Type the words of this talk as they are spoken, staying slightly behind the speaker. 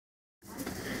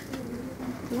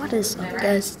What is up,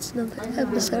 guys? It's another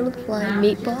episode of the Flying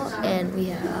Meatball, and we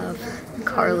have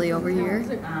Carly over here.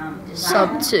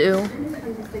 Sub to.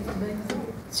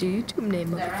 It's your YouTube name,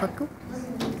 motherfucker.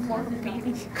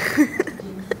 MarkiPleer.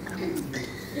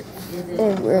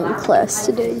 And we're in class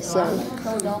today, so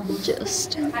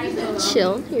just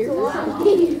chilling here.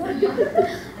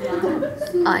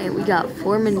 Alright, we got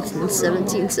 4 minutes and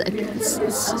 17 seconds.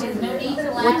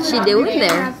 What you doing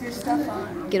there?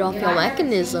 Get off your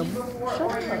mechanism.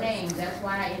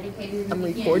 I'm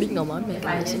recording on my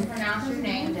mechanism.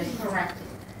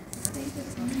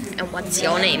 And what's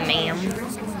your name, ma'am?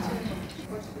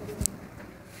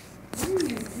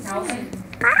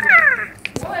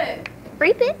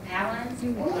 Breathe it.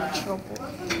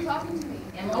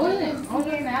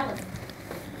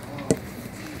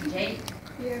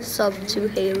 Sub to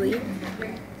Haley.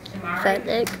 Fat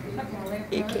Nick.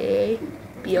 AKA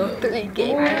BO3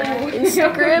 Gamer.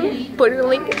 Instagram. Put a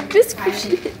link in the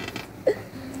description.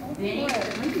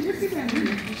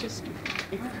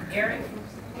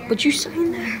 What you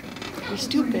saying there? You're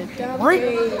stupid.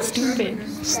 What? Stupid.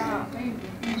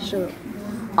 Shut up.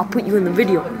 I'll put you in the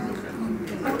video.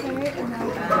 Okay, and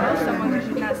now someone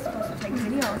who's not supposed to take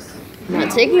videos. I'm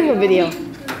not taking a video.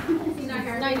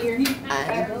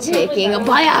 I'm taking a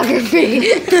biography.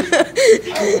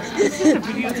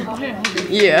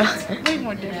 Yeah. Way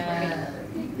more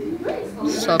different.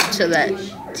 Sub to that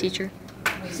teacher.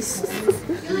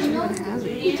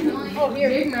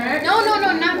 No,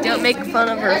 Don't make fun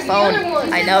of her phone.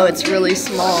 I know it's really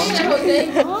small.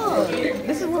 Oh,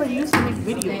 this is what I use to make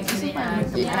videos. This is my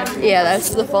Yeah, that's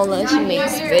the phone that she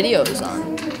makes videos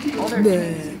on.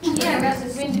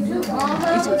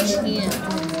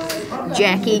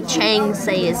 Jackie Chang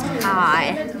says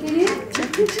hi.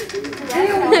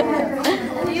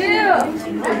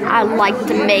 I'd like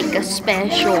to make a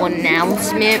special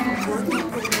announcement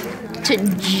to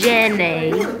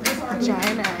Jenny.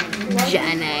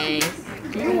 Jenny.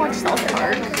 Do you watch South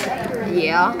Park?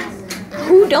 Yeah.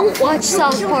 Who don't watch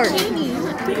South Park?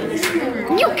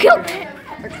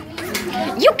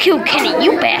 You killed Kenny,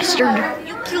 you bastard.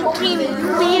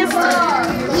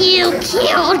 You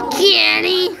killed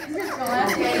Kenny.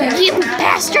 You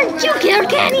bastard, you killed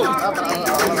Kenny.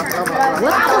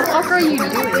 What the fuck are you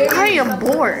doing? I am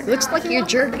bored. Looks like you're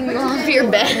jerking off your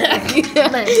back.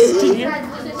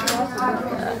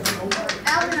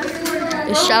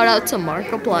 Shout out to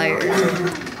Markiplier.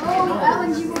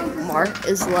 Mark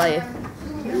is life.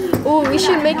 Ooh, we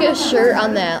should make a shirt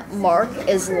on that. Mark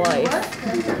is life.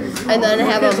 And then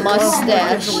have a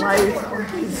mustache.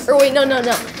 Or wait, no.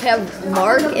 Have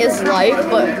Mark is life,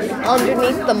 but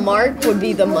underneath the mark would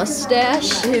be the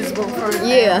mustache. His Wilford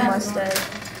mustache.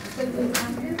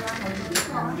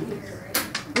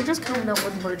 We're just coming up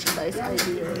with merchandise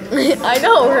ideas. I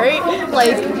know, right?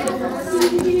 Like,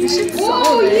 You should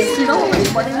sell this. You know how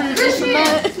much money we get from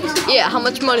that? yeah, how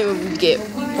much money would we get?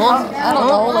 Huh? I don't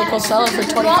know. Like, we'll sell it for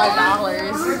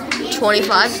 $25.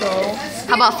 25? So,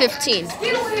 How about 15? I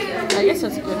guess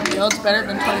that's a good deal. It's better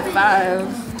than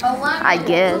 25. I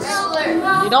guess.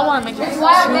 You don't want to make it too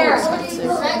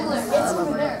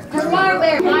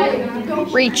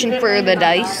expensive. Reaching for the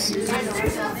dice.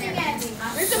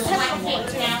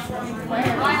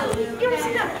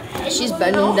 She's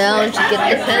bending down to get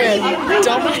the pen.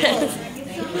 Dumbass.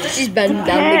 She's bending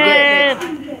down to get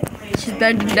it. She's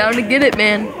bending down to get it,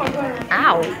 man.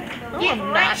 Ow. No, I'm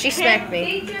not. She smacked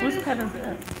me. Whose pen is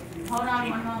that? Hold on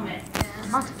one moment.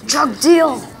 Drug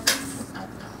deal.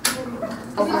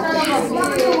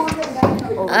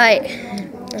 Alright.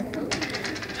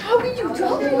 How can you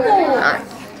tell me that?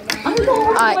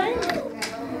 Alright.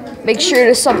 Make sure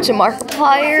to sub to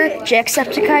Markiplier,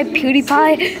 Jacksepticeye,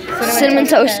 PewDiePie, Cinnamon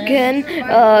Toast Kin,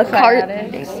 I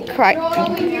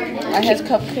has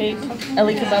Cupcake,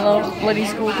 Ellie Cabello, Bloody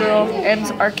Schoolgirl,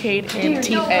 M's Arcade, and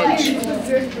Team Edge.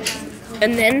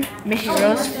 and then My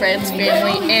heroes, friends,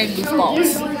 family, and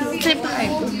goofballs. Say bye.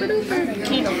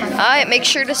 alright, make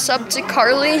sure to sub to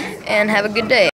Carly and have a good day.